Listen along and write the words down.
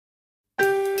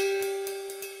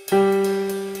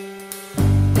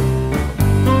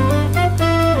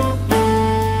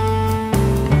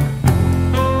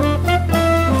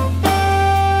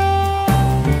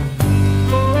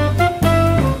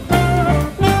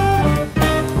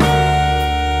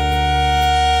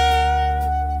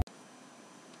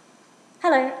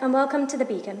welcome to The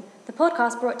Beacon, the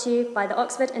podcast brought to you by the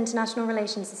Oxford International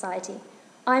Relations Society.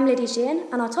 I'm Lydie Sheehan,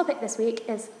 and our topic this week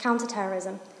is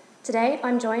counter-terrorism. Today,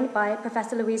 I'm joined by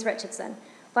Professor Louise Richardson,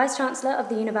 Vice-Chancellor of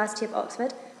the University of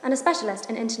Oxford and a specialist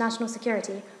in international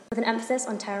security with an emphasis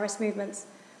on terrorist movements.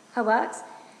 Her works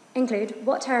include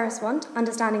What Terrorists Want,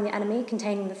 Understanding the Enemy,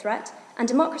 Containing the Threat, and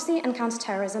Democracy and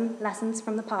Counter-terrorism, Lessons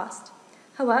from the Past.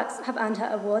 Her works have earned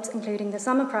her awards, including the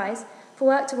Summer Prize for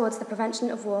work towards the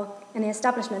prevention of war and the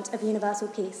establishment of universal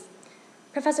peace.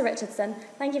 Professor Richardson,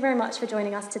 thank you very much for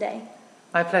joining us today.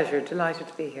 My pleasure, delighted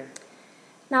to be here.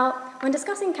 Now, when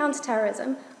discussing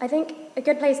counter-terrorism, I think a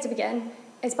good place to begin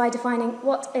is by defining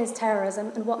what is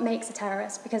terrorism and what makes a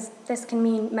terrorist, because this can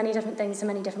mean many different things to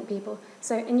many different people.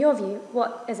 So in your view,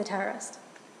 what is a terrorist?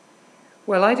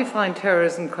 Well, I define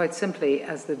terrorism quite simply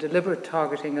as the deliberate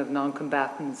targeting of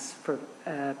non-combatants for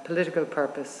political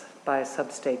purpose by a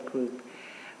sub-state group.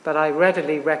 But I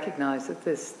readily recognise that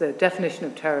the definition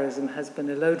of terrorism has been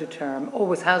a loaded term,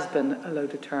 always has been a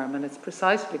loaded term, and it's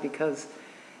precisely because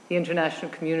the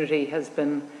international community has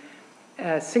been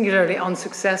singularly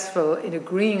unsuccessful in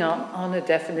agreeing on a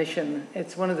definition.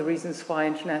 It's one of the reasons why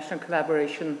international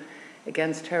collaboration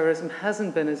against terrorism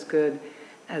hasn't been as good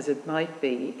as it might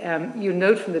be. You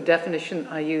note from the definition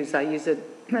I use it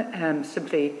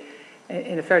simply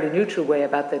in a fairly neutral way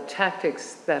about the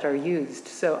tactics that are used.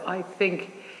 So I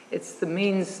think it's the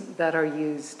means that are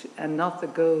used and not the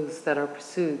goals that are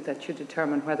pursued that should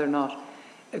determine whether or not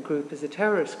a group is a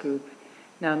terrorist group.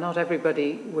 Now, not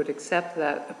everybody would accept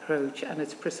that approach, and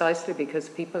it's precisely because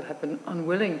people have been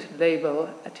unwilling to label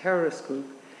a terrorist group,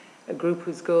 a group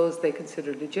whose goals they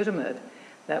consider legitimate,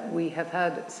 that we have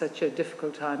had such a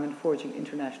difficult time in forging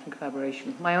international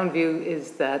collaboration. My own view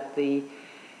is that the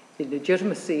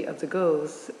legitimacy of the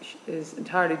goals is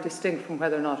entirely distinct from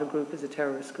whether or not a group is a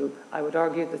terrorist group. I would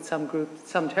argue that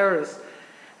some terrorists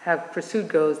have pursued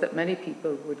goals that many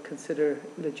people would consider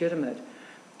legitimate,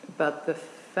 but the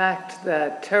fact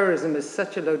that terrorism is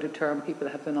such a loaded term, people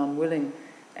have been unwilling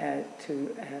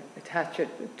to attach it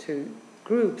to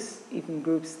groups, even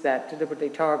groups that deliberately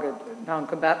target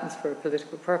non-combatants for a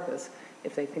political purpose,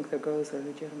 if they think their goals are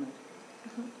legitimate.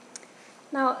 Mm-hmm.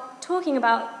 Now, talking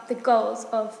about the goals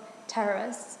of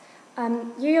terrorists,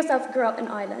 you yourself grew up in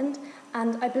Ireland,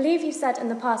 and I believe you said in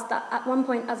the past that at one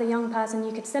point as a young person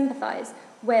you could sympathise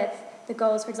with the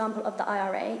goals, for example, of the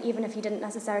IRA, even if you didn't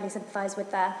necessarily sympathise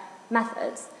with their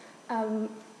methods.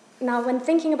 Now, when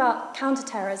thinking about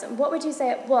counter-terrorism, what would you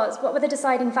say it was? What were the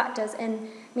deciding factors in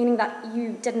meaning that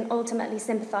you didn't ultimately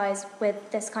sympathise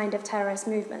with this kind of terrorist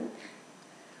movement?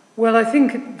 Well, I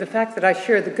think the fact that I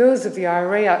share the goals of the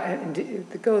IRA,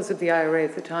 the goals of the IRA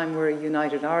at the time were a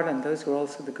united Ireland. Those were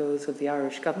also the goals of the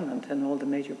Irish government and all the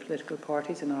major political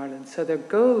parties in Ireland. So their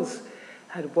goals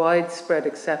had widespread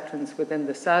acceptance within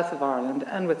the south of Ireland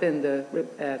and within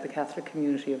the Catholic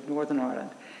community of Northern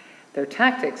Ireland. Their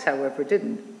tactics, however,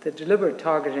 didn't. The deliberate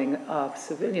targeting of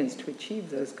civilians to achieve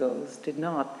those goals did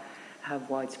not have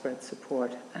widespread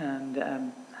support and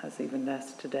has even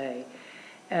less today.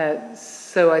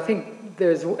 So I think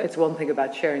it's one thing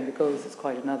about sharing the goals, it's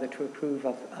quite another to approve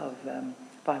of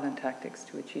violent tactics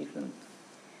to achieve them.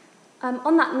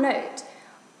 On that note,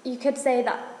 you could say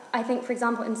that, I think, for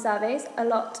example, in surveys, a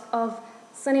lot of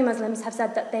Sunni Muslims have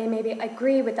said that they maybe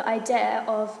agree with the idea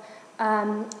of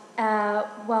a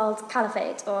world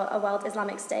caliphate or a world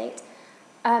Islamic state.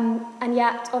 And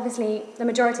yet, obviously, the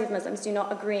majority of Muslims do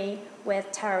not agree with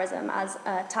terrorism as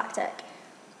a tactic.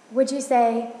 Would you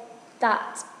say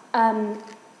that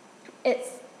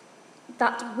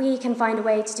that we can find a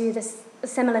way to do this, a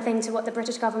similar thing to what the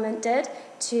British government did,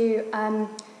 to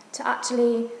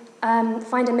actually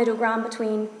find a middle ground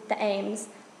between the aims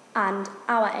and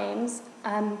our aims?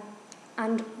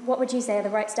 And what would you say are the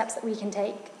right steps that we can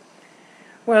take?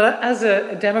 Well, as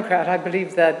a Democrat, I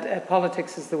believe that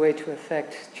politics is the way to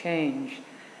effect change.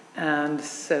 And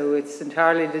so it's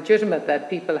entirely legitimate that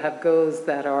people have goals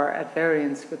that are at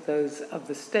variance with those of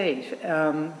the state.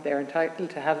 They're entitled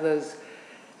to have those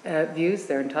views.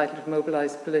 They're entitled to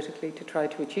mobilize politically to try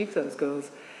to achieve those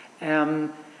goals.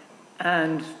 And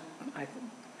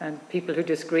people who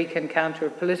disagree can counter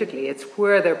politically. It's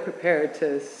where they're prepared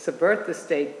to subvert the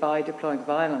state by deploying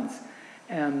violence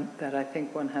that I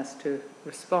think one has to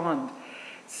respond.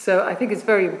 So I think it's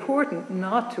very important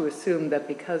not to assume that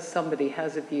because somebody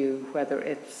has a view, whether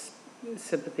it's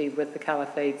sympathy with the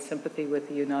caliphate, sympathy with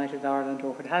the United Ireland,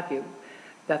 or what have you,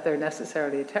 that they're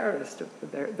necessarily a terrorist.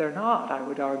 They're not, I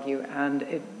would argue, and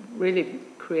it really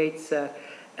creates a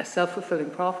self-fulfilling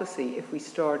prophecy if we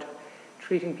start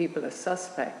treating people as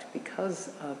suspect because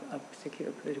of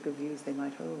particular political views they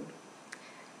might hold.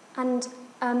 And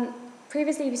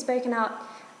previously you've spoken out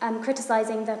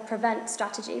criticising the prevent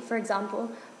strategy, for example.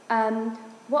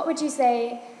 What would you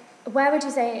say, where would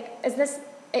you say, is this,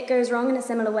 it goes wrong in a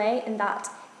similar way in that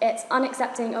it's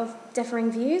unaccepting of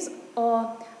differing views,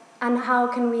 and how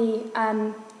can we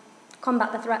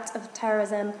combat the threat of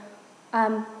terrorism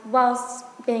whilst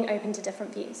being open to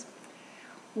different views?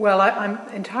 Well, I'm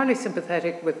entirely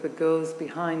sympathetic with the goals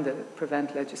behind the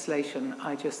prevent legislation.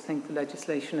 I just think the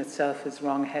legislation itself is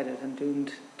wrong-headed and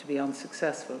doomed to be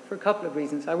unsuccessful for a couple of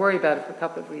reasons. I worry about it for a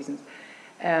couple of reasons.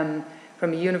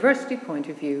 From a university point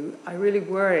of view, I really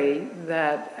worry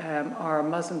that our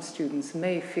Muslim students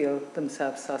may feel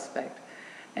themselves suspect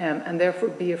and therefore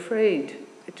be afraid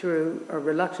to, or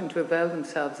reluctant to avail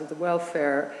themselves of the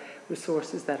welfare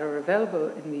resources that are available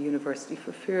in the university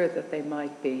for fear that they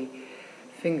might be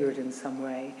fingered in some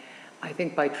way. I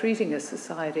think by treating a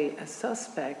society as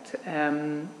suspect,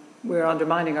 we're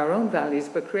undermining our own values,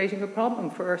 but creating a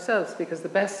problem for ourselves, because the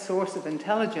best source of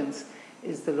intelligence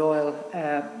is the loyal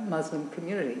Muslim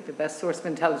community. The best source of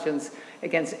intelligence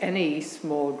against any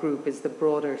small group is the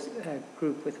broader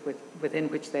group within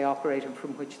which they operate and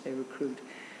from which they recruit.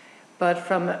 But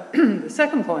from the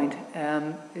second point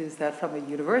is that from a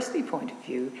university point of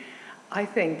view, I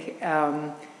think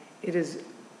it is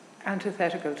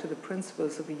antithetical to the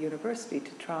principles of a university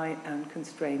to try and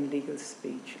constrain legal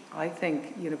speech. I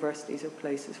think universities are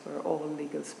places where all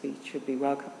legal speech should be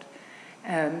welcomed,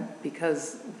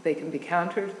 because they can be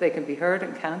countered, they can be heard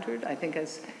and countered. I think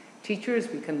as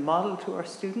teachers we can model to our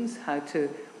students how to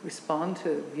respond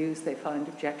to views they find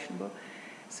objectionable.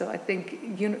 So I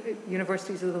think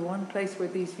universities are the one place where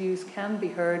these views can be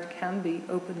heard, can be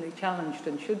openly challenged,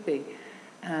 and should be.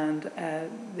 And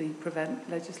the prevent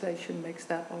legislation makes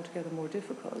that altogether more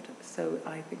difficult. So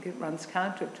I think it runs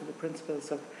counter to the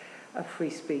principles of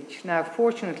free speech. Now,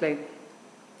 fortunately,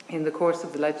 in the course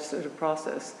of the legislative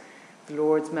process, the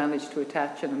Lords managed to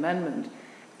attach an amendment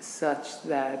such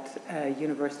that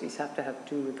universities have to have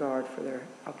due regard for their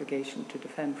obligation to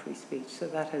defend free speech. So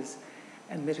that has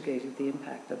mitigated the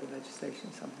impact of the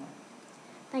legislation somehow.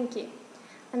 Thank you.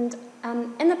 And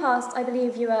in the past, I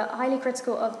believe you were highly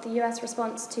critical of the US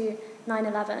response to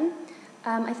 9/11.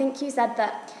 I think you said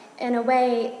that, in a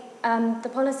way, the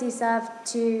policy served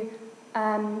to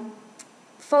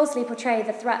falsely portray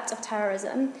the threat of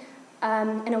terrorism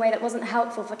in a way that wasn't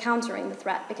helpful for countering the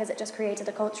threat, because it just created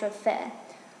a culture of fear.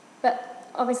 But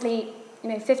obviously,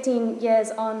 15 years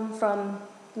on from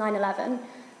 9/11,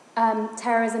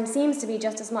 terrorism seems to be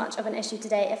just as much of an issue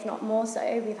today, if not more so.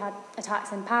 We've had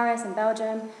attacks in Paris and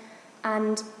Belgium,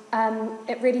 and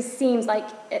it really seems like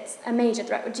it's a major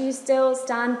threat. Would you still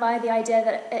stand by the idea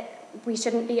that we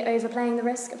shouldn't be overplaying the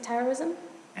risk of terrorism?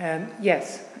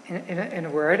 Yes, in a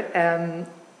word.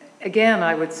 Again,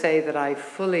 I would say that I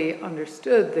fully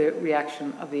understood the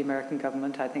reaction of the American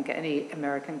government. I think any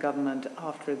American government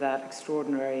after that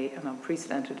extraordinary and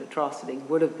unprecedented atrocity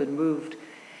would have been moved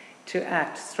to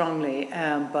act strongly,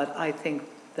 but I think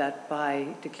that by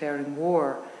declaring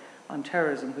war on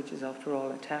terrorism, which is after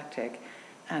all a tactic,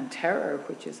 and terror,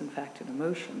 which is in fact an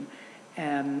emotion,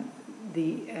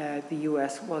 the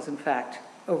US was in fact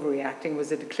overreacting, was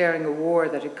declaring a war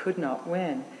that it could not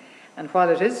win. And while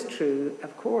it is true,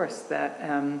 of course, that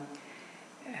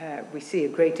we see a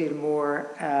great deal more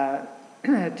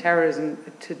terrorism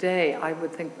today, I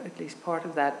would think at least part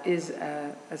of that is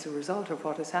as a result of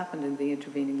what has happened in the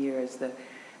intervening years.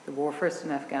 The war first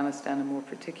in Afghanistan and more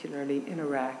particularly in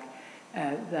Iraq,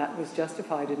 that was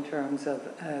justified in terms of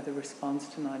the response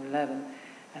to 9/11,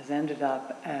 has ended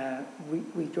up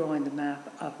redrawing the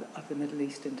map of the Middle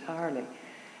East entirely.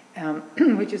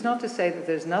 Which is not to say that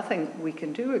there's nothing we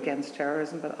can do against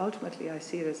terrorism, but ultimately I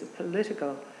see it as a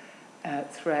political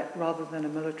threat rather than a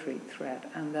military threat,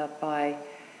 and that by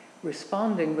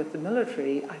responding with the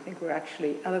military, I think we're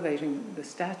actually elevating the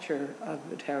stature of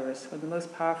the terrorists. When the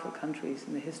most powerful countries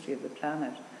in the history of the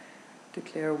planet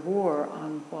declare war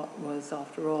on what was,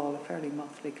 after all, a fairly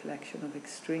motley collection of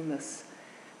extremists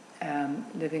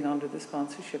living under the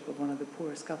sponsorship of one of the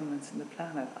poorest governments in the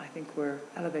planet, I think we're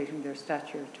elevating their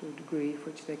stature to a degree of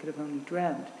which they could have only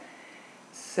dreamed.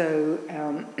 So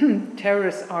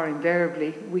terrorists are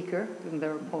invariably weaker than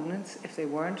their opponents. If they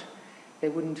weren't, they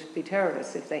wouldn't be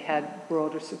terrorists. If they had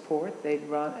broader support, they'd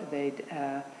launch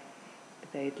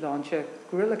a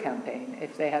guerrilla campaign.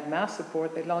 If they had mass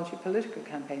support, they'd launch a political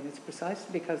campaign. It's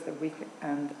precisely because they're weak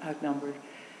and outnumbered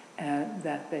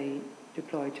that they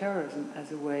deploy terrorism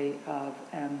as a way of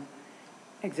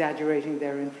exaggerating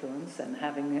their influence and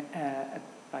having,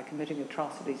 by committing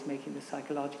atrocities, making the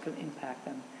psychological impact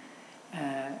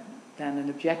than an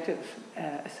objective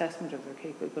assessment of their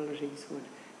capabilities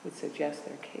would suggest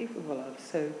they're capable of.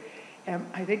 So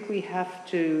I think we have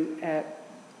to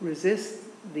resist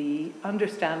the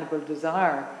understandable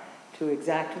desire to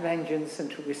exact vengeance and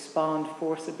to respond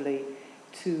forcibly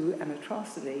to an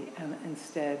atrocity, and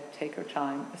instead take our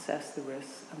time, assess the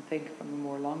risks, and think from a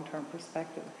more long-term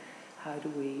perspective, how do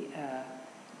we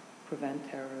prevent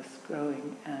terrorists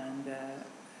growing, and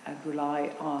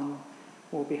rely on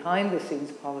more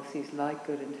behind-the-scenes policies like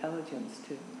good intelligence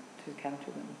to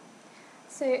counter them.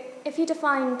 So if you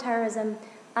define terrorism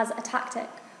as a tactic,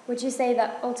 would you say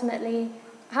that ultimately,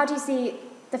 how do you see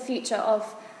the future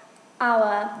of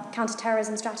our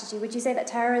counter-terrorism strategy? Would you say that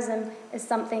terrorism is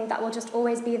something that will just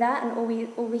always be there, and all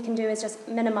we can do is just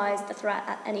minimize the threat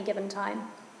at any given time?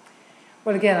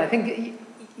 Well, again, I think,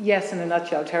 yes, in a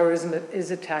nutshell, terrorism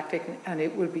is a tactic, and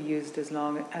it will be used as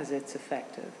long as it's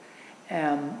effective.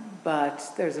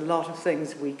 But there's a lot of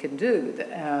things we can do.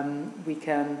 We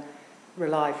can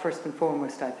rely, first and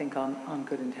foremost, I think, on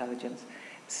good intelligence.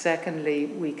 Secondly,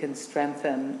 we can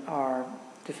strengthen our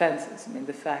defenses. I mean,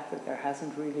 the fact that there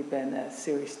hasn't really been a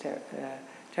serious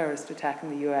terrorist attack in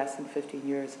the US in 15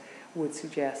 years would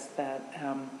suggest that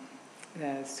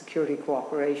security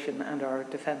cooperation and our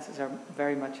defenses are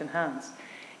very much enhanced.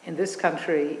 In this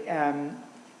country,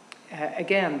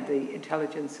 again, the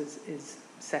intelligence is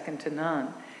second to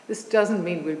none. This doesn't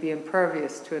mean we'll be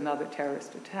impervious to another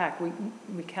terrorist attack.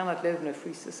 We cannot live in a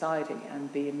free society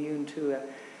and be immune to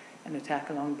an attack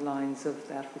along the lines of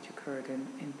that which occurred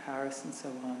in Paris and so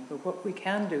on. But what we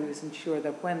can do is ensure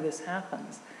that when this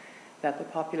happens, that the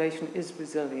population is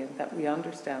resilient, that we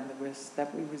understand the risks,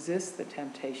 that we resist the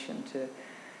temptation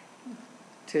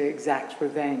to exact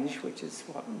revenge, which is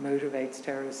what motivates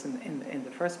terrorism in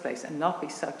the first place, and not be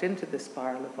sucked into the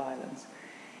spiral of violence.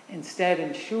 Instead,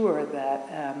 ensure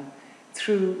that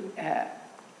through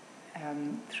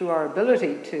our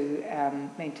ability to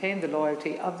maintain the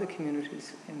loyalty of the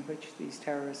communities in which these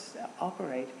terrorists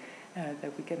operate,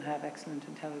 that we can have excellent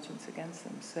intelligence against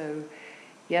them. So,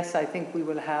 yes, I think we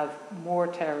will have more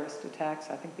terrorist attacks.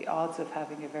 I think the odds of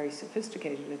having a very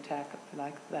sophisticated attack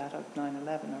like that of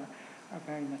 9/11 are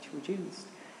very much reduced.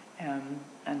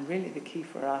 And really the key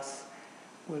for us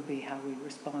will be how we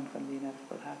respond when the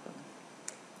inevitable happens.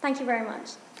 Thank you very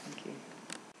much. Thank you.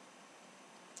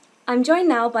 I'm joined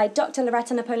now by Dr.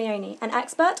 Loretta Napoleoni, an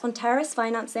expert on terrorist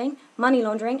financing, money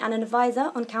laundering, and an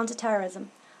advisor on counter-terrorism.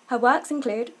 Her works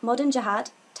include Modern Jihad,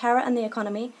 Terror and the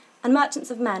Economy, and Merchants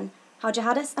of Men, how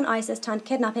jihadists and ISIS turned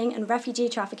kidnapping and refugee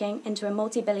trafficking into a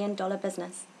multi-billion-dollar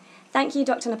business. Thank you,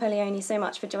 Dr. Napoleoni, so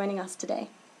much for joining us today.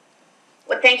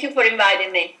 Well, thank you for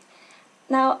inviting me.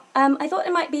 Now, I thought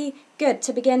it might be good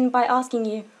to begin by asking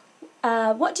you,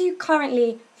 what do you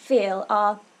currently feel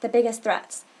are the biggest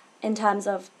threats in terms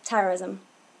of terrorism?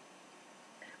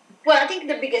 Well, I think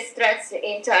the biggest threats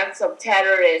in terms of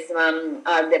terrorism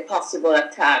are the possible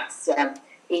attacks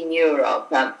in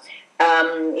Europe.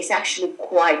 It's actually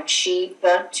quite cheap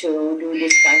to do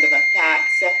this kind of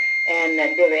attacks, and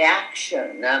the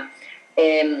reaction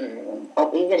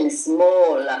of even a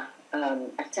small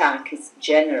attack is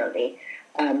generally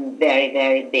very,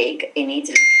 very big in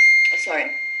Europe.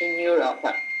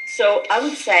 So I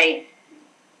would say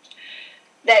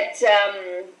that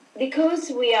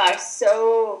because we are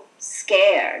so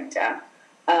scared,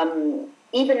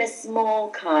 even a small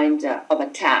kind of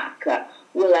attack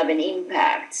will have an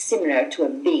impact similar to a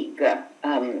big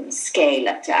scale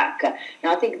attack.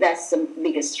 Now, I think that's the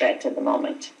biggest threat at the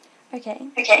moment. Okay.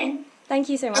 Thank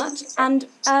you so much. And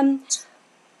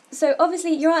so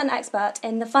obviously you're an expert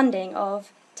in the funding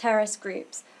of terrorist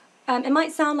groups. It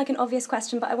might sound like an obvious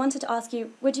question, but I wanted to ask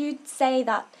you, would you say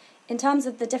that in terms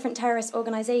of the different terrorist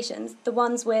organizations, the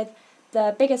ones with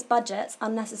the biggest budgets are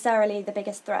necessarily the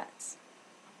biggest threats?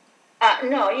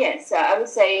 No, yes. I would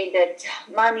say that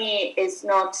money is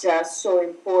not so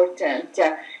important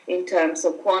in terms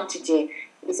of quantity.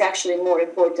 It's actually more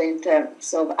important in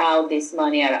terms of how this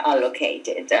money are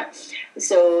allocated.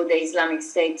 So the Islamic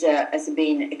State has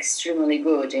been extremely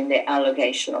good in the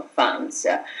allocation of funds.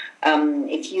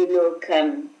 If you look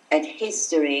at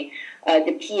history,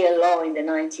 the PLO in the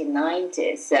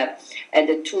 1990s had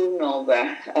a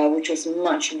turnover which was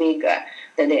much bigger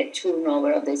than the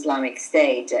turnover of the Islamic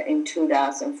State in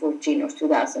 2014 or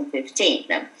 2015.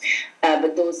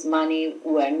 But those money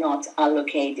were not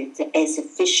allocated as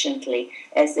efficiently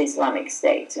as the Islamic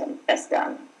State has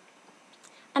done.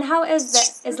 And how is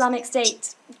the Islamic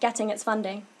State getting its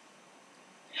funding?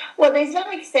 Well, the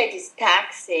Islamic State is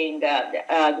taxing the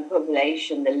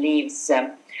population that lives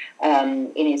in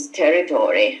its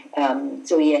territory.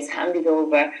 So he has handed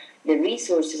over the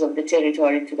resources of the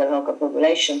territory to the local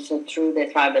population, so through the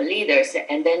tribal leaders,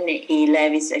 and then he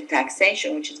levies a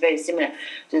taxation, which is very similar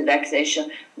to the taxation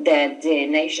that the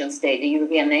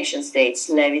European nation states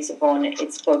levies upon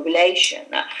its population.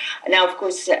 Now, of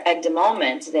course, at the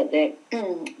moment that the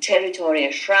territory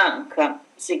has shrunk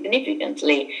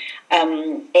significantly,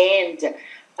 and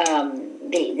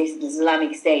the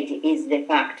Islamic State is de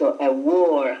facto a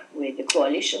war with the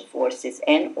coalition forces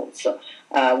and also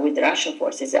with the Russian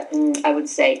forces. I would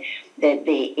say that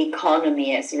the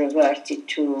economy has reverted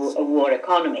to a war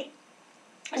economy.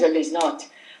 So there's not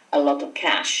a lot of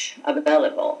cash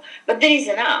available, but there is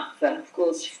enough, of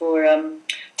course, for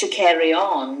to carry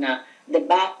on the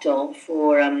battle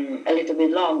for a little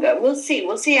bit longer. We'll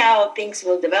see how things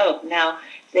will develop now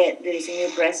that there is a new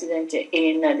president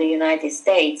in the United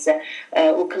States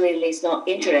who clearly is not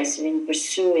interested in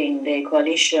pursuing the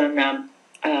coalition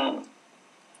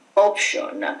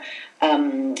option.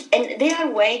 And they are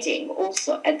waiting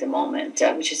also at the moment,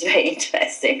 which is very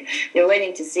interesting. They're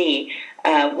waiting to see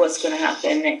what's going to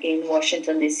happen in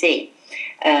Washington, D.C.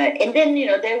 And then,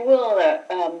 they will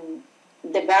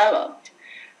develop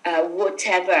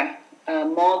whatever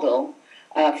model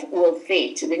will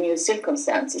fit the new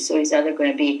circumstances. So is either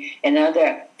going to be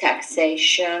another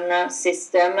taxation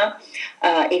system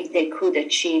if they could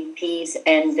achieve peace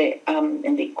and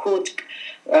they could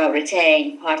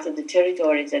retain part of the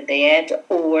territories that they had,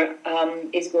 or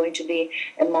is going to be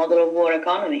a model of war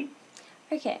economy.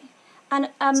 Okay. And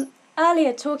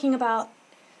earlier, talking about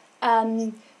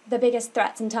the biggest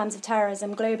threats in terms of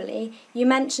terrorism globally, you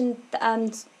mentioned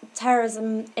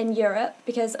terrorism in Europe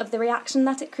because of the reaction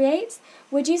that it creates.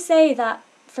 Would you say that,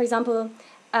 for example,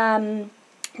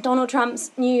 Donald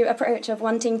Trump's new approach of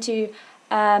wanting to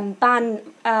ban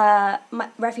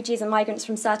refugees and migrants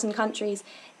from certain countries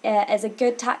is a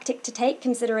good tactic to take,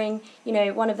 considering,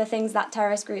 one of the things that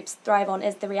terrorist groups thrive on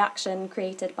is the reaction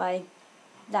created by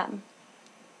them?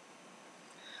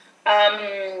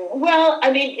 Well,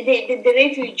 I mean, the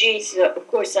refugees, of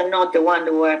course, are not the one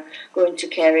who are going to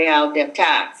carry out the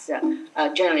attacks.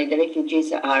 Generally, the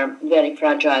refugees are very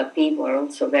fragile people, are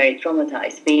also very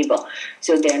traumatized people.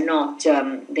 So they're not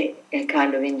the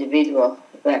kind of individual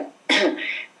that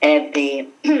have the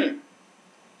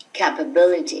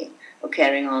capability of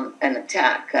carrying on an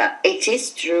attack. It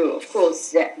is true, of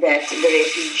course, that the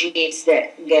refugees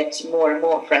that get more and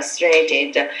more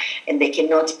frustrated and they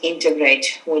cannot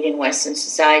integrate within Western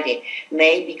society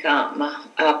may become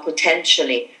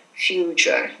potentially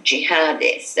future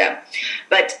jihadists.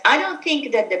 But I don't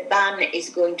think that the ban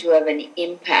is going to have any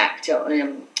impact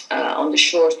on the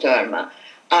short term,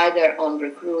 either on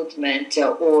recruitment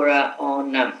or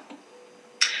on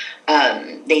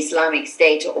the Islamic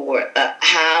State, or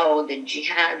how the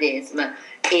jihadism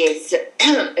is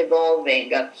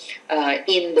evolving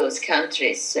in those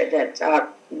countries that are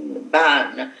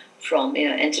banned from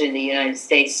entering the United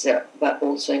States, but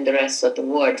also in the rest of the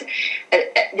world.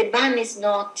 The ban is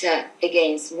not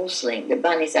against Muslims. The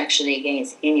ban is actually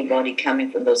against anybody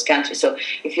coming from those countries. So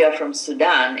if you are from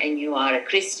Sudan and you are a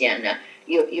Christian,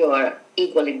 you are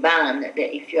equally banned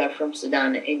if you are from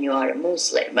Sudan and you are a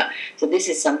Muslim. So this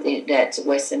is something that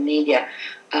Western media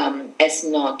has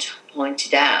not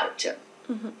pointed out.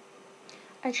 Mm-hmm.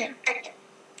 Okay.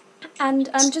 And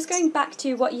just going back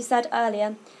to what you said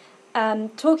earlier,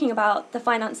 talking about the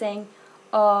financing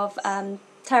of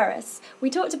terrorists, we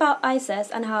talked about ISIS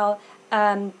and how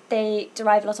they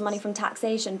derive a lot of money from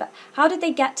taxation, but how did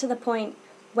they get to the point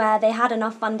where they had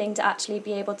enough funding to actually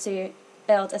be able to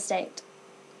build a state?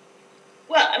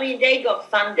 Well, I mean, they got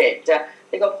funded.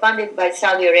 They got funded by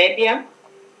Saudi Arabia,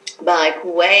 by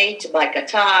Kuwait, by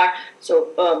Qatar, so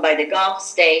by the Gulf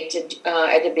state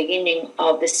at the beginning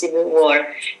of the civil war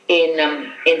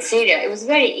in Syria. It was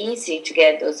very easy to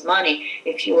get those money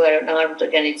if you were an armed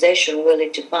organization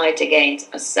willing to fight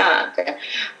against Assad.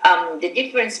 The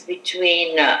difference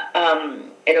between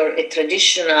a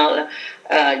traditional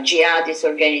jihadist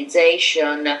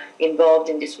organization involved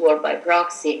in this war by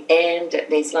proxy and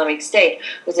the Islamic State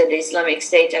was that the Islamic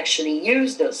State actually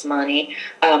used those money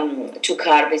to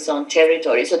carve its own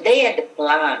territory. So they had a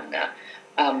plan,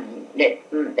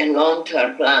 a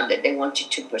long-term plan that they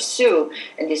wanted to pursue,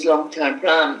 and this long-term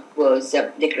plan was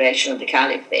the creation of the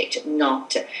caliphate,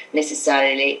 not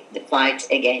necessarily the fight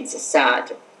against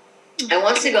Assad. And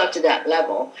once they got to that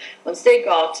level, once they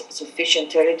got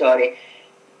sufficient territory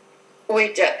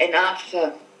with enough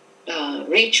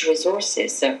rich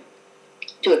resources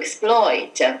to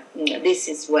exploit, this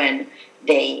is when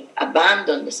they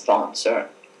abandoned the sponsor.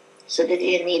 So they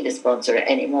didn't need the sponsor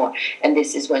anymore. And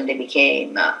this is when they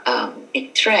became a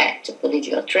threat, a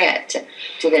political threat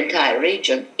to the entire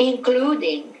region,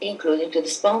 including to the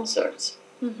sponsors.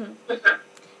 Mm-hmm.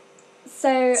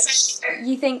 So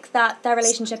you think that their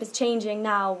relationship is changing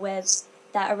now with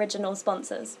their original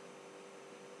sponsors?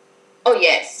 Oh,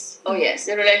 yes.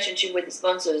 The relationship with the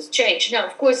sponsors changed. Now,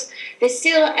 of course, they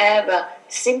still have a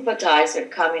sympathizer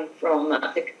coming from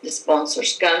the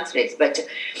sponsors' countries, but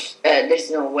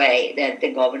there's no way that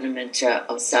the government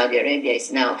of Saudi Arabia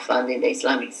is now funding the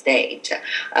Islamic State.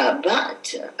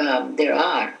 But there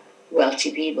are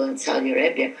wealthy people in Saudi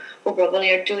Arabia who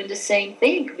probably are doing the same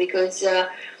thing because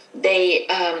they...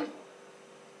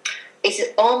 it's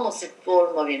almost a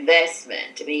form of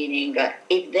investment, meaning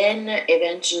if then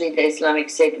eventually the Islamic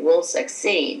State will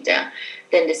succeed,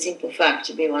 then the simple fact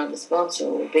to be one of the sponsors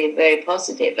will be very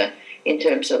positive in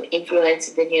terms of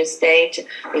influencing the new state,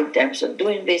 in terms of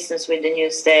doing business with the new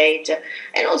state,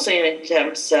 and also in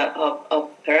terms of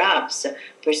perhaps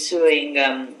pursuing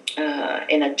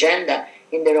an agenda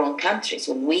in their own country,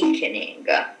 so weakening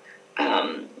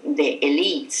the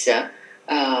elites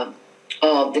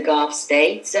of the Gulf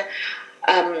states.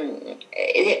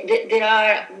 There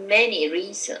are many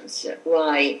reasons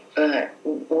why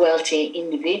wealthy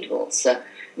individuals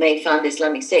may fund the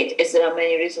Islamic State, as there are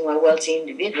many reasons why wealthy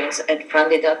individuals had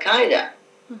funded Al-Qaeda.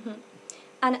 Mm-hmm.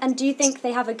 And do you think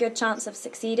they have a good chance of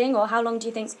succeeding, or how long do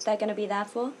you think they're going to be there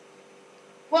for?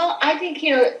 Well, I think,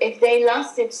 if they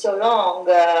lasted so long,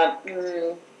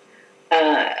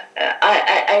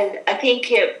 I think...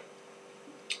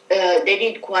 they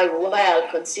did quite well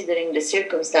considering the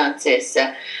circumstances.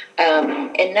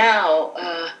 And now,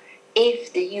 if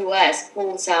the U.S.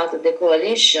 pulls out of the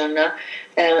coalition,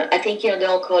 I think the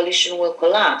whole coalition will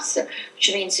collapse, which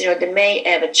means they may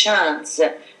have a chance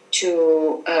to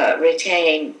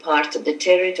retain part of the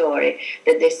territory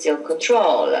that they still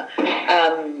control.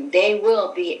 They will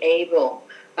be able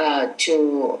to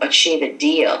achieve a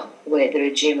deal with the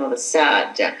regime of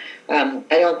Assad.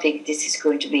 I don't think this is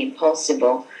going to be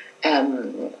impossible.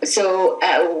 So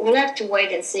we'll have to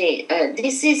wait and see.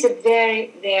 This is a very,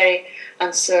 very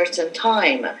uncertain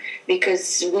time because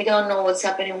we don't know what's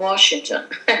happening in Washington.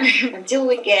 Until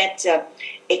we get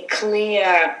a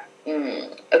clear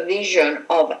vision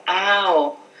of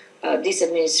how this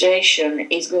administration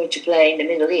is going to play in the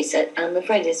Middle East, I'm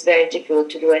afraid it's very difficult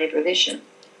to do any provision.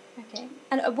 Okay.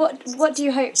 And what do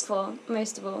you hope for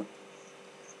most of all?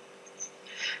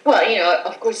 Well,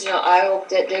 of course, I hope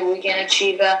that we can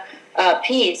achieve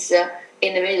peace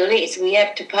in the Middle East. We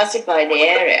have to pacify the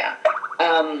area.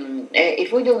 If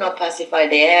we do not pacify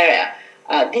the area,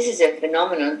 this is a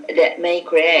phenomenon that may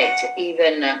create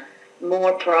even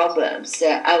more problems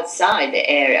outside the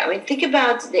area. I mean, think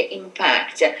about the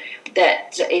impact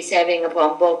that is having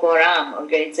upon Boko Haram,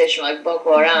 organization like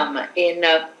Boko Haram in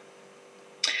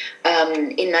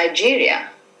Nigeria.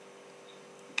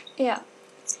 Yeah.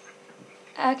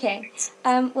 Okay.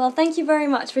 Well, thank you very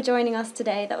much for joining us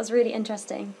today. That was really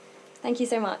interesting. Thank you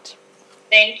so much.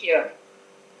 Thank you.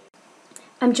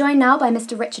 I'm joined now by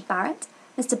Mr. Richard Barrett.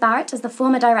 Mr. Barrett is the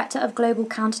former Director of Global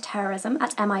Counter-terrorism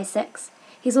at MI6.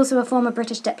 He's also a former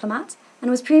British diplomat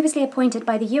and was previously appointed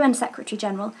by the UN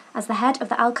Secretary-General as the head of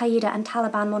the Al-Qaeda and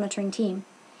Taliban monitoring team.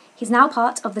 He's now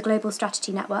part of the Global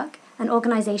Strategy Network, an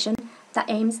organisation that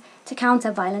aims to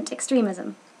counter violent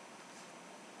extremism.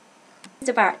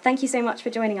 Mr. Barrett, thank you so much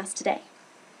for joining us today.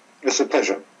 It's a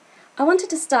pleasure. I wanted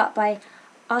to start by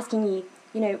asking you,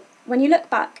 when you look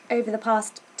back over the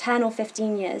past 10 or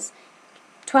 15 years,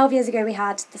 12 years ago we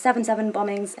had the 7/7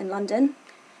 bombings in London,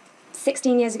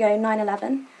 16 years ago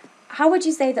 9/11. How would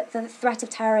you say that the threat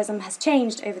of terrorism has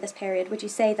changed over this period? Would you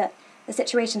say that the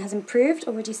situation has improved,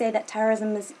 or would you say that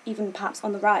terrorism is even perhaps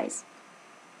on the rise?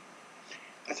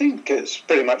 I think it's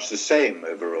pretty much the same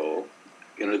overall.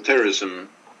 Terrorism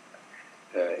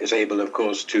is able, of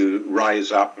course, to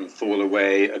rise up and fall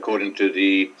away according to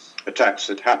the attacks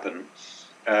that happen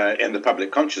in the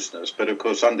public consciousness. But, of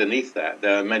course, underneath that,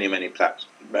 there are many, many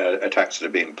attacks that are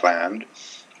being planned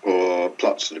or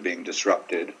plots that are being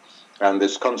disrupted. And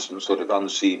this constant sort of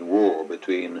unseen war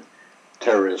between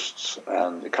terrorists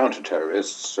and the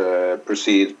counter-terrorists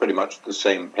proceeds pretty much at the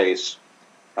same pace,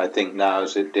 I think, now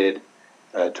as it did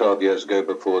 12 years ago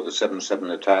before the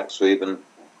 7/7 attacks, or even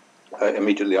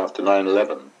immediately after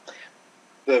 9/11.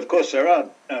 But of course, there are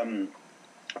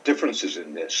differences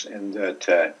in this, in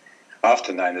that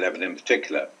after 9/11 in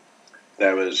particular,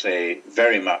 there was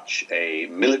very much a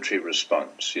military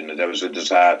response. There was a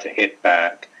desire to hit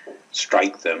back,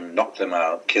 strike them, knock them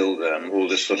out, kill them, all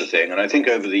this sort of thing. And I think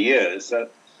over the years, that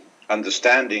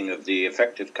understanding of the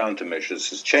effective countermeasures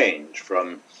has changed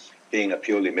from being a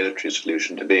purely military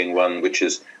solution to being one which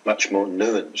is much more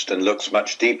nuanced and looks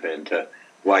much deeper into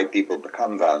why people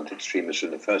become violent extremists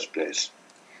in the first place.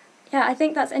 Yeah, I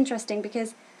think that's interesting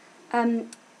because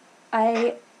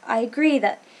I agree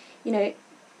that,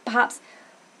 perhaps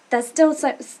there's still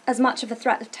as much of a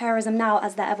threat of terrorism now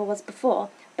as there ever was before,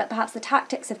 but perhaps the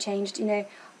tactics have changed.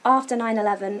 After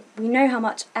 9/11, we know how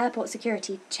much airport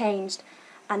security changed,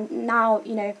 and now,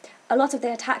 a lot of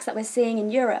the attacks that we're seeing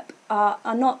in Europe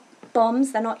are not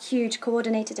bombs, they're not huge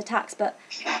coordinated attacks, but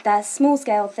they're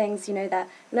small-scale things, they're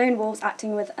lone wolves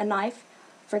acting with a knife,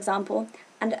 for example,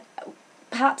 and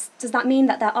perhaps does that mean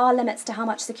that there are limits to how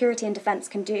much security and defence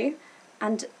can do?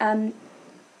 And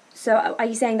so are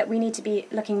you saying that we need to be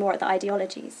looking more at the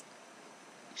ideologies?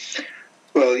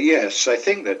 Well, yes, I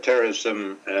think that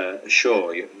terrorism,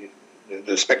 sure,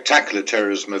 the spectacular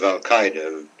terrorism of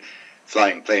Al-Qaeda,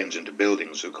 flying planes into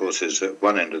buildings, of course, is at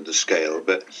one end of the scale,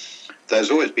 but there's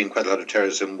always been quite a lot of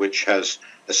terrorism which has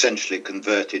essentially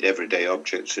converted everyday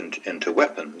objects into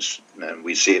weapons. And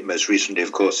we see it most recently,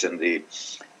 of course, in the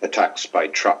attacks by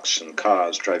trucks and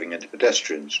cars driving into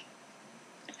pedestrians.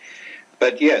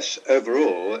 But yes,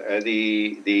 overall,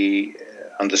 the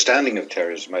understanding of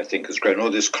terrorism, I think, has grown,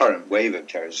 or this current wave of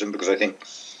terrorism, because I think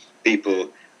people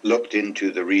looked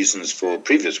into the reasons for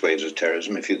previous waves of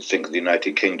terrorism. If you think of the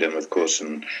United Kingdom, of course,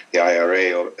 and the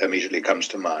IRA immediately comes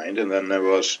to mind, and then there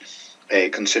was a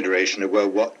consideration of, well,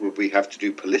 what would we have to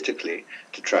do politically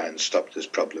to try and stop this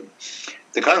problem?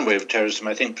 The current wave of terrorism,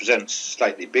 I think, presents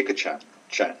slightly bigger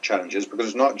challenges, because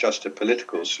it's not just a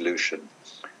political solution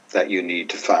that you need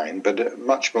to find, but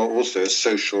much more also a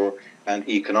social and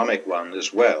economic one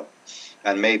as well,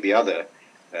 and maybe other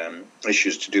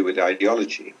issues to do with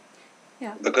ideology.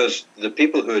 Yeah. Because the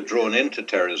people who are drawn into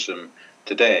terrorism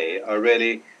today are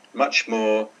really much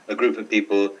more a group of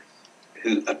people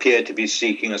who appear to be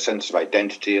seeking a sense of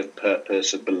identity, of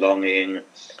purpose, of belonging,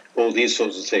 all these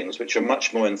sorts of things, which are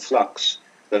much more in flux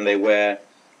than they were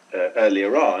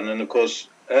earlier on. And of course,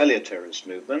 earlier terrorist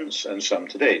movements, and some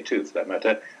today too, for that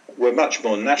matter, were much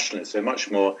more nationalist. They're much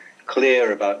more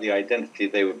clear about the identity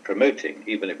they were promoting,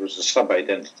 even if it was a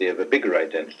sub-identity of a bigger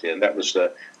identity, and that was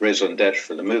the raison d'etre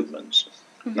for the movements.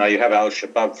 Mm-hmm. Now you have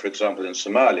Al-Shabaab, for example, in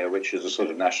Somalia, which is a sort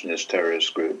of nationalist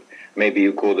terrorist group. Maybe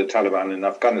you call the Taliban in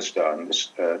Afghanistan this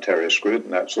terrorist group,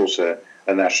 and that's also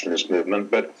a nationalist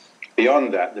movement. But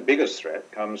beyond that, the biggest threat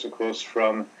comes, of course,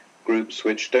 from groups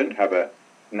which don't have a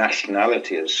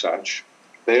nationality as such.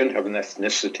 They don't have an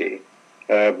ethnicity,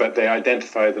 but they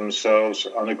identify themselves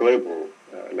on a global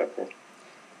level.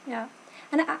 Yeah.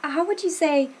 And how would you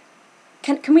say,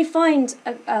 can we find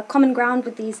a common ground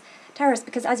with these terrorists?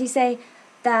 Because as you say,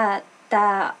 their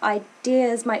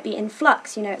ideas might be in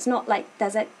flux. It's not like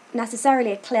there's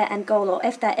necessarily a clear end goal, or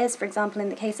if there is, for example, in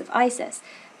the case of ISIS,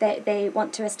 they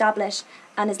want to establish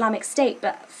an Islamic State,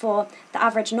 but for the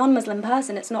average non-Muslim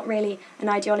person, it's not really an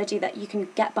ideology that you can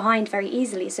get behind very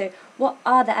easily. So what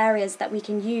are the areas that we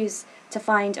can use to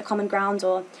find a common ground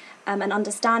or an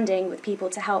understanding with people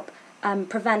to help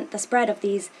prevent the spread of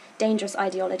these dangerous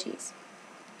ideologies?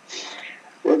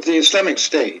 Well, the Islamic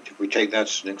State, if we take that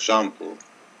as an example,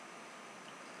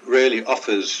 really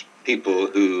offers people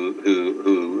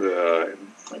who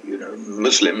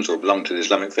Muslims or belong to the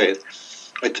Islamic faith,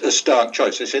 a stark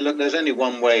choice. They say, look, there's only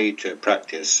one way to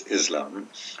practice Islam,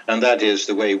 and that is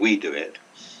the way we do it.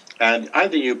 And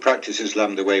either you practice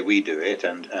Islam the way we do it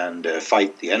and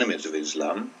fight the enemies of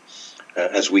Islam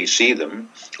as we see them,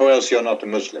 or else you're not a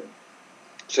Muslim.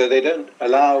 So they don't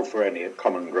allow for any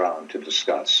common ground to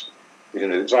discuss.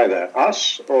 It's either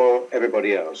us or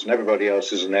everybody else, and everybody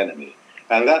else is an enemy.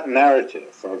 And that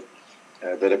narrative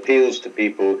that appeals to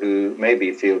people who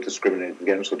maybe feel discriminated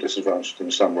against or disadvantaged in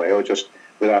some way, or just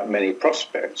without many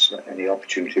prospects, any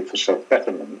opportunity for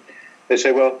self-betterment, they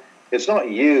say, well, it's not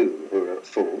you who are at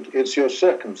fault, it's your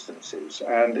circumstances.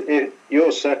 And if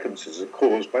your circumstances are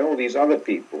caused by all these other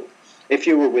people. If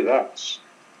you were with us,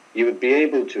 you would be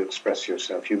able to express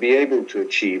yourself, you'd be able to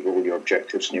achieve all your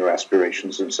objectives and your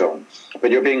aspirations and so on. But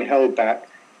you're being held back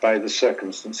by the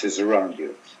circumstances around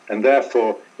you. And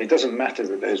therefore, it doesn't matter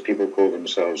that those people call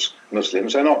themselves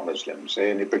Muslims. They're not Muslims.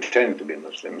 They only pretend to be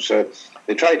Muslims. So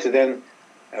they try to then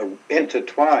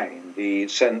intertwine the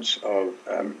sense of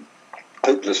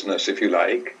hopelessness, if you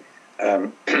like,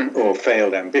 or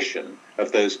failed ambition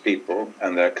of those people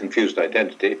and their confused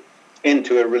identity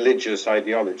into a religious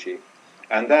ideology.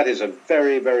 And that is a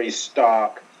very, very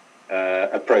stark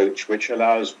approach, which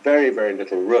allows very, very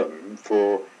little room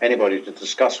for anybody to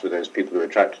discuss with those people who are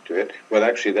attracted to it, well,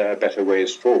 actually, there are better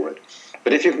ways forward.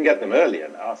 But if you can get them early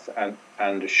enough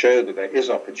and show that there is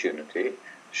opportunity,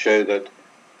 show that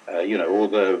all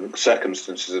the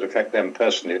circumstances that affect them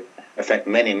personally affect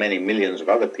many, many millions of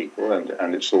other people,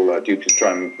 and it's all our duty to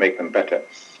try and make them better,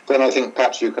 then I think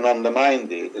perhaps you can undermine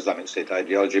the Islamic State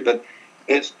ideology. But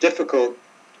it's difficult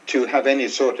to have any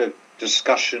sort of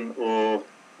discussion or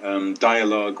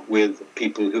dialogue with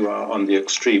people who are on the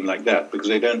extreme like that, because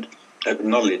they don't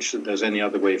acknowledge that there's any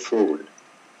other way forward.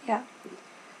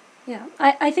 Yeah.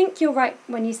 I think you're right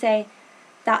when you say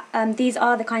that these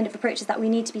are the kind of approaches that we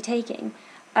need to be taking.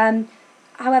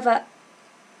 However,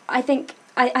 I think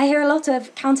I hear a lot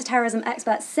of counter-terrorism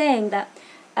experts saying that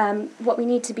what we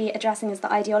need to be addressing is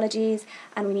the ideologies,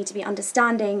 and we need to be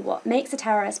understanding what makes a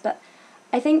terrorist. But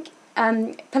I think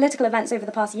political events over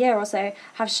the past year or so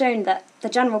have shown that the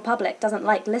general public doesn't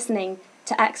like listening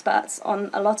to experts on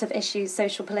a lot of issues,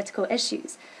 social, political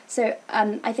issues. So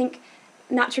I think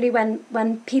naturally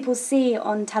when people see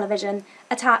on television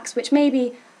attacks which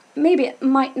maybe it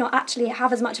might not actually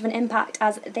have as much of an impact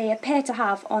as they appear to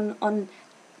have on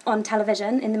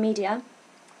television, in the media,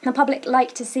 the public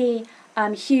like to see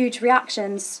huge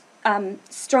reactions,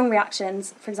 strong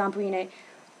reactions, for example,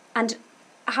 and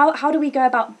how do we go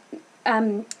about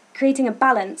creating a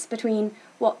balance between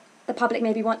what the public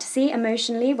maybe want to see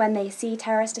emotionally when they see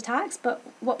terrorist attacks, but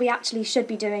what we actually should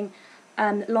be doing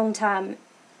long term?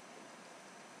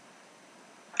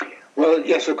 Well,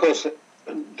 yes, of course,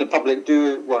 the public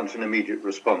do want an immediate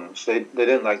response. They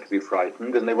don't like to be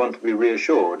frightened, and they want to be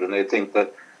reassured, and they think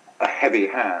that a heavy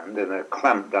hand and a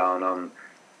clampdown on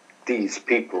these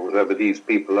people, whoever these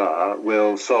people are,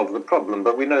 will solve the problem.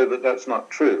 But we know that that's not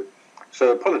true.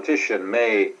 So a politician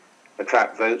may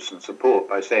attract votes and support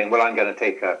by saying, well, I'm going to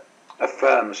take a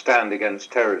firm stand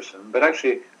against terrorism. But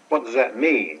actually, what does that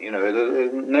mean? There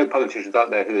are no politicians out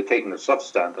there who are taking a soft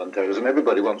stand on terrorism.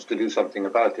 Everybody wants to do something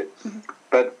about it. Mm-hmm.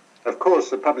 But, of course,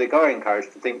 the public are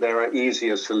encouraged to think there are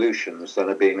easier solutions than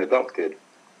are being adopted.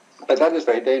 But that is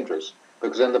very dangerous,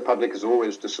 because then the public is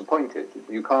always disappointed.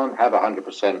 You can't have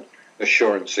 100%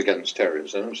 assurance against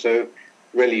terrorism. So,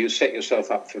 really, you set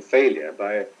yourself up for failure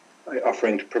by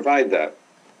offering to provide that.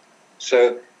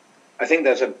 So, I think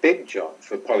there's a big job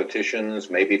for politicians,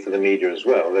 maybe for the media as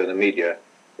well, though the media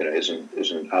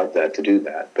isn't out there to do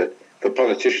that, but for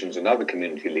politicians and other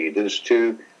community leaders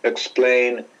to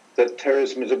explain that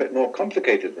terrorism is a bit more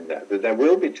complicated than that there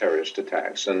will be terrorist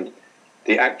attacks, and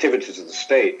the activities of the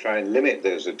state try and limit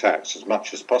those attacks as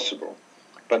much as possible.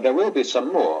 But there will be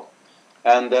some more,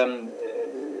 and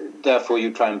therefore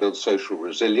you try and build social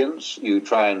resilience, you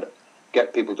try and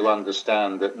get people to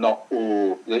understand that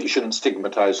that you shouldn't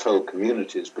stigmatize whole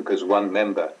communities because one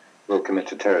member will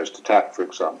commit a terrorist attack, for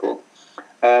example.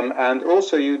 And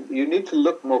also you need to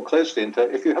look more closely into,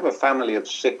 if you have a family of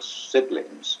 6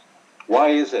 siblings, why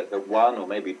is it that 1 or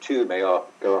maybe 2 may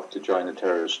go off to join a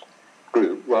terrorist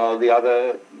group while the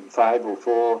other 5 or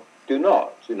 4 do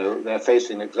not? They're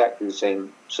facing exactly the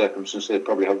same circumstances, they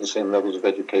probably have the same levels of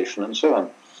education and so on.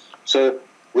 So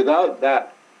without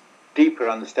that deeper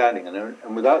understanding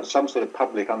and without some sort of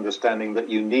public understanding that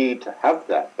you need to have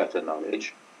that better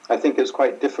knowledge, I think it's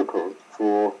quite difficult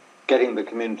for getting the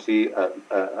community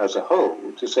as a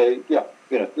whole to say,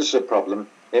 this is a problem.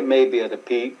 It may be at a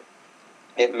peak,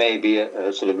 it may be at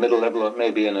a sort of middle level, it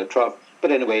may be in a trough,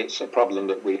 but anyway, it's a problem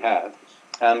that we have.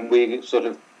 And we sort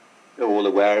of are all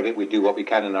aware of it. We do what we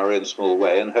can in our own small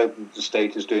way and hope that the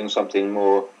state is doing something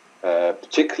more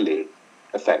particularly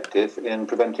effective in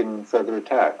preventing further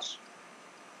attacks.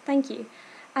 Thank you.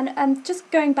 And just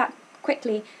going back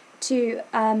quickly to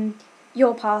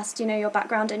your past, your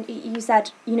background, and you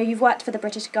said, you've worked for the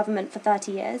British government for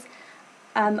 30 years,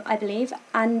 I believe,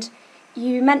 and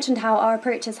you mentioned how our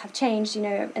approaches have changed.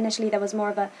 Initially there was more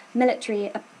of a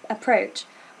military approach.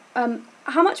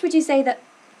 How much would you say that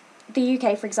the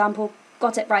UK, for example,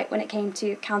 got it right when it came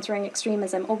to countering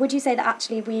extremism? Or would you say that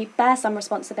actually we bear some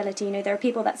responsibility? There are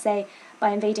people that say by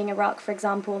invading Iraq, for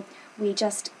example, we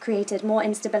just created more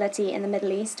instability in the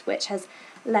Middle East, which has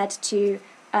led to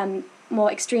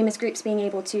more extremist groups being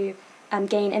able to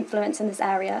gain influence in this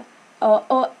area.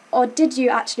 Or did you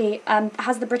actually,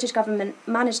 has the British government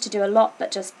managed to do a lot,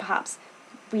 but just perhaps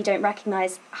we don't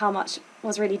recognise how much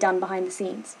was really done behind the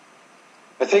scenes?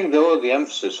 I think all the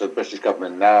emphasis of the British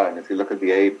government now, and if you look at the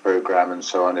aid programme and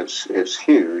so on, it's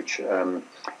huge,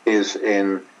 is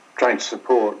in trying to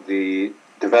support the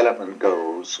development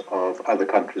goals of other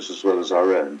countries as well as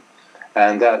our own.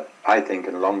 And that, I think,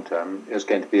 in the long term, is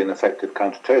going to be an effective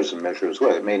counter-terrorism measure as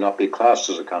well. It may not be classed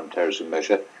as a counter-terrorism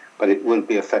measure, but it will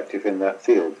be effective in that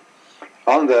field.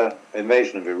 On the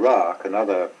invasion of Iraq and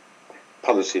other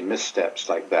policy missteps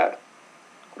like that,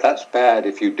 that's bad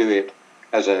if you do it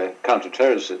as a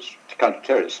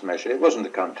counter-terrorist measure. It wasn't a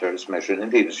counter-terrorist measure, and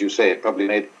indeed, as you say, it probably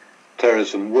made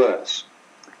terrorism worse.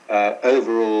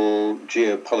 Overall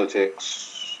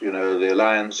geopolitics, the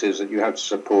alliances that you have to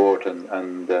support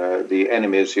and the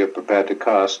enemies you're prepared to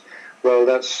cast, well,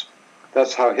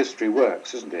 that's how history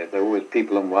works, isn't it? There are always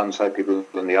people on one side, people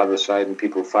on the other side, and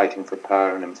people fighting for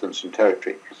power and influence and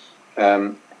territory.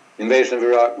 Invasion of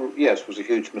Iraq, yes, was a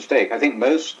huge mistake. I think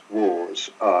most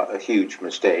wars are a huge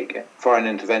mistake. Foreign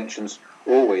interventions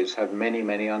always have many,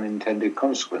 many unintended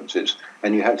consequences,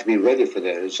 and you have to be ready for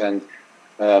those. And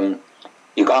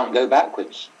you can't go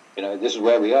backwards. This is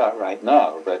where we are right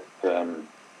now, but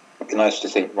it's nice to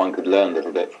think one could learn a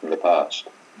little bit from the past.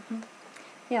 Mm-hmm.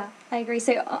 Yeah, I agree.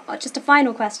 So just a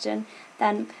final question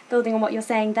then, building on what you're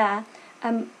saying there.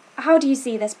 How do you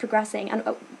see this progressing, and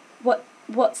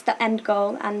what's the end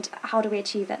goal, and how do we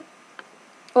achieve it?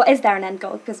 Or is there an end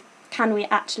goal? Because can we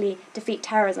actually defeat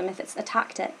terrorism if it's a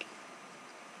tactic?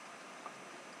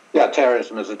 Yeah,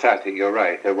 terrorism is a tactic, you're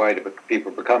right. Why do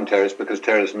people become terrorists? Because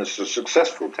terrorism is a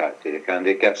successful tactic, and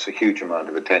it gets a huge amount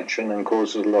of attention and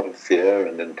causes a lot of fear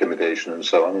and intimidation and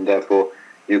so on, and therefore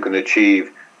you can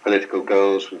achieve political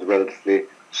goals with relatively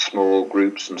small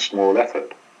groups and small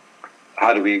effort.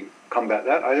 How do we combat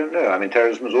that? I don't know. I mean,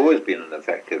 terrorism has always been an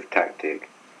effective tactic,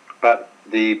 but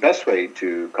the best way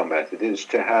to combat it is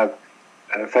to have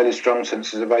fairly strong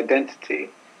senses of identity.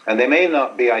 And they may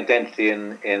not be identity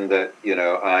in that,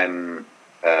 I'm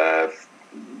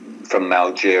from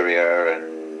Algeria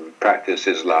and practice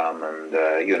Islam and,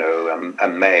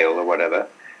 I'm male or whatever.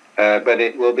 But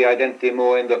it will be identity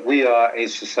more in that we are a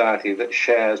society that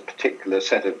shares a particular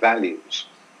set of values.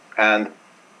 And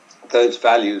those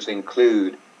values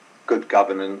include good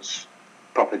governance,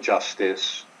 proper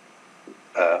justice,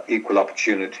 equal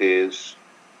opportunities,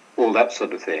 all that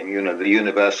sort of thing, the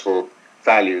universal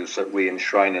values that we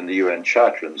enshrine in the UN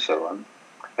Charter and so on.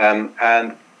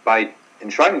 And by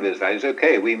enshrining those values,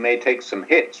 we may take some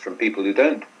hits from people who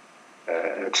don't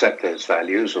accept those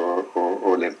values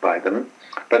or live by them.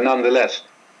 But nonetheless,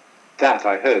 that,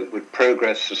 I hope, would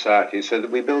progress society so that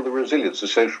we build a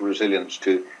social resilience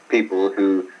to people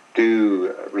who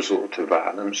do resort to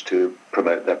violence to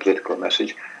promote their political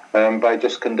message by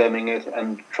just condemning it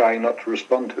and trying not to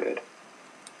respond to it.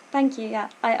 Thank you, yeah,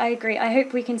 I agree. I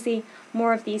hope we can see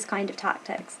more of these kind of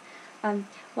tactics.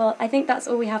 Well, I think that's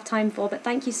all we have time for, but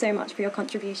thank you so much for your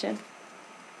contribution.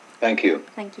 Thank you.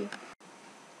 Thank you.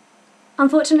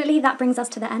 Unfortunately, that brings us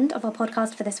to the end of our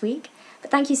podcast for this week, but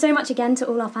thank you so much again to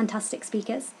all our fantastic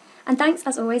speakers. And thanks,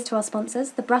 as always, to our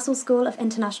sponsors, the Brussels School of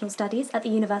International Studies at the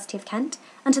University of Kent,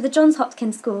 and to the Johns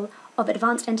Hopkins School of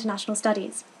Advanced International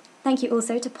Studies. Thank you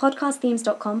also to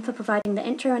podcastthemes.com for providing the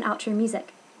intro and outro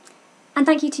music. And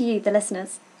thank you to you, the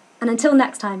listeners. And until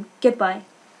next time, goodbye.